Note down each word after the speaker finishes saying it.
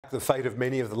The fate of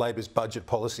many of the Labor's budget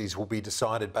policies will be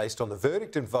decided based on the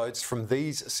verdict and votes from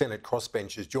these Senate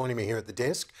crossbenchers. Joining me here at the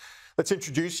desk, let's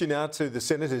introduce you now to the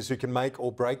senators who can make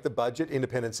or break the budget.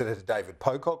 Independent Senator David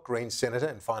Pocock, Greens Senator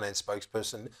and Finance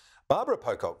Spokesperson Barbara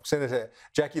Pocock, Senator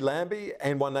Jacqui Lambie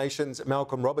and One Nation's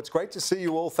Malcolm Roberts. Great to see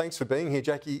you all. Thanks for being here.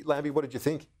 Jacqui Lambie, what did you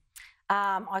think?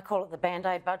 I call it the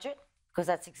Band-Aid budget because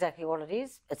that's exactly what it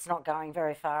is. It's not going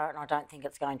very far and I don't think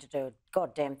it's going to do a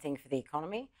goddamn thing for the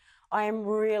economy. I am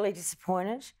really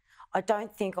disappointed. I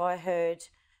don't think I heard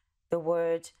the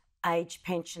word age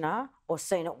pensioner or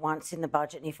seen it once in the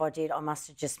budget, and if I did, I must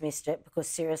have just missed it because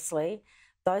seriously,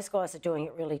 those guys are doing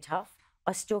it really tough.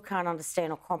 I still can't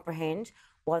understand or comprehend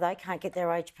why they can't get their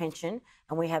age pension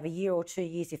and we have a year or 2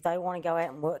 years if they want to go out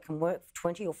and work, can work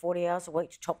 20 or 40 hours a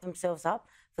week to top themselves up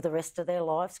for the rest of their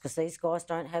lives because these guys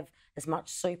don't have as much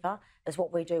super as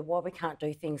what we do. Why we can't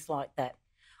do things like that?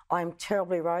 I'm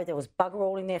terribly worried. There was bugger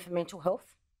all in there for mental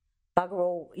health, bugger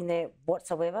all in there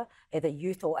whatsoever, either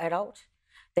youth or adult.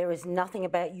 There is nothing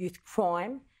about youth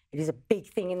crime. It is a big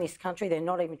thing in this country. They're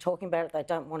not even talking about it. They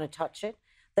don't want to touch it.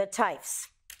 The TAFEs.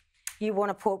 You want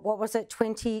to put, what was it,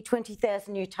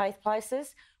 20,000 new TAFE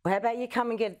places? Well, how about you come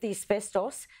and get the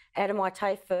asbestos out of my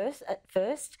TAFE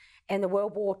first and the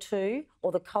World War II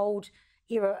or the cold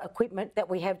era equipment that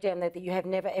we have down there that you have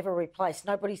never ever replaced.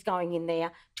 Nobody's going in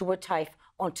there to a TAFE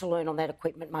to learn on that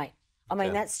equipment, mate. I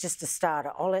mean, that's just a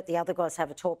starter. I'll let the other guys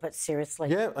have a talk, but seriously.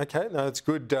 Yeah, OK. No, it's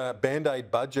good. Band-Aid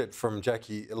budget from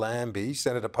Jacqui Lambie.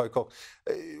 Senator Pocock,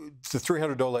 it's a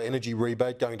 $300 energy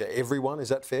rebate going to everyone. Is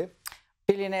that fair?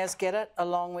 Billionaires get it,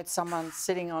 along with someone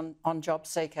sitting on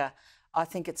JobSeeker. I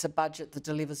think it's a budget that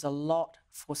delivers a lot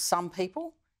for some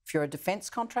people. If you're a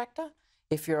defence contractor,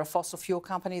 if you're a fossil fuel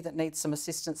company that needs some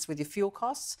assistance with your fuel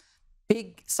costs,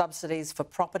 big subsidies for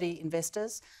property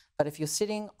investors. But if you're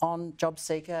sitting on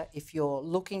JobSeeker, if you're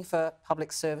looking for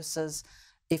public services,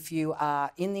 if you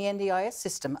are in the NDIS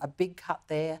system, a big cut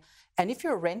there. And if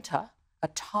you're a renter, a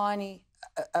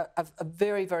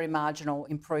very, very marginal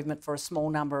improvement for a small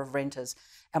number of renters.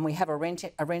 And we have a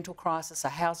rental crisis, a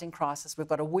housing crisis. We've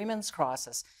got a women's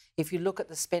crisis. If you look at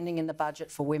the spending in the budget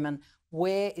for women,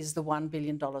 where is the $1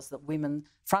 billion that women,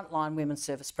 frontline women's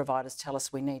service providers tell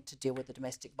us we need to deal with the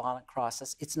domestic violence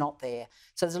crisis? It's not there.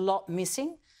 So there's a lot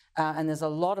missing and there's a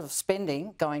lot of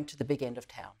spending going to the big end of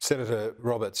town. Senator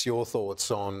Roberts, your thoughts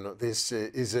on this?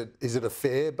 Is it a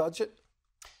fair budget?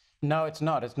 No, it's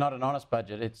not. It's not an honest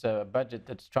budget. It's a budget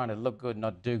that's trying to look good,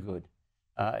 not do good.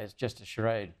 It's just a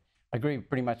charade. I agree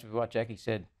pretty much with what Jacqui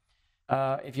said.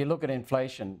 If you look at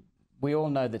inflation, we all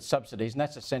know that subsidies, and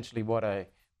that's essentially what a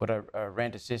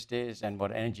rent assist is and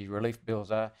what energy relief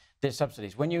bills are, they're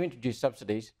subsidies. When you introduce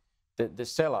subsidies, the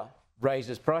seller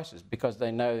raises prices because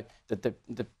they know that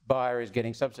the buyer is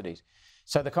getting subsidies.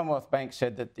 So the Commonwealth Bank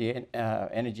said that the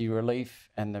energy relief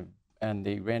and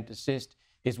the rent assist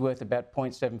is worth about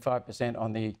 0.75%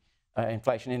 on the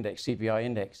inflation index, CPI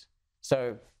index.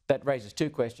 So that raises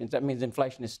two questions. That means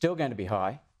inflation is still going to be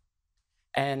high.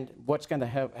 And what's going to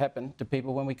happen to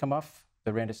people when we come off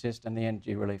the rent assist and the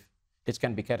energy relief? It's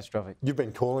going to be catastrophic. You've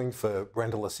been calling for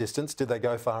rental assistance. Did they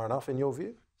go far enough in your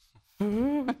view?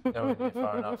 Nowhere near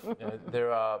far enough. You know,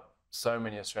 there are so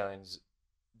many Australians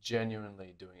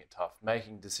genuinely doing it tough,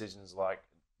 making decisions like,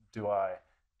 do I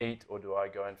eat or do I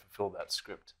go and fulfil that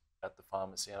script at the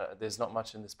pharmacy? And there's not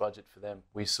much in this budget for them.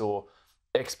 We saw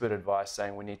expert advice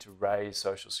saying we need to raise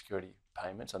social security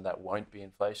payments and that won't be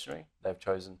inflationary. They've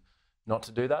chosen not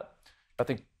to do that. I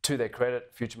think to their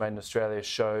credit, Future Made in Australia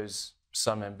shows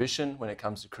some ambition when it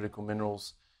comes to critical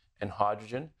minerals and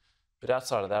hydrogen. But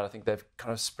outside of that, I think they've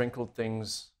kind of sprinkled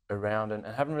things around and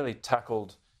haven't really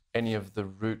tackled any of the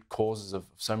root causes of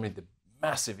so many of the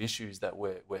massive issues that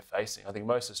we're facing. I think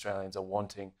most Australians are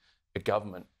wanting a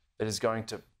government that is going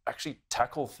to actually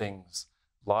tackle things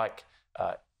like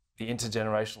the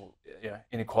intergenerational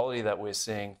inequality that we're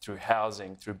seeing through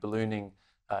housing, through ballooning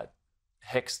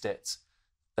HECS debts.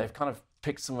 They've kind of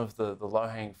picked some of the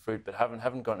low-hanging fruit but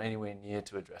haven't gone anywhere near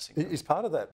to addressing it. Is part of that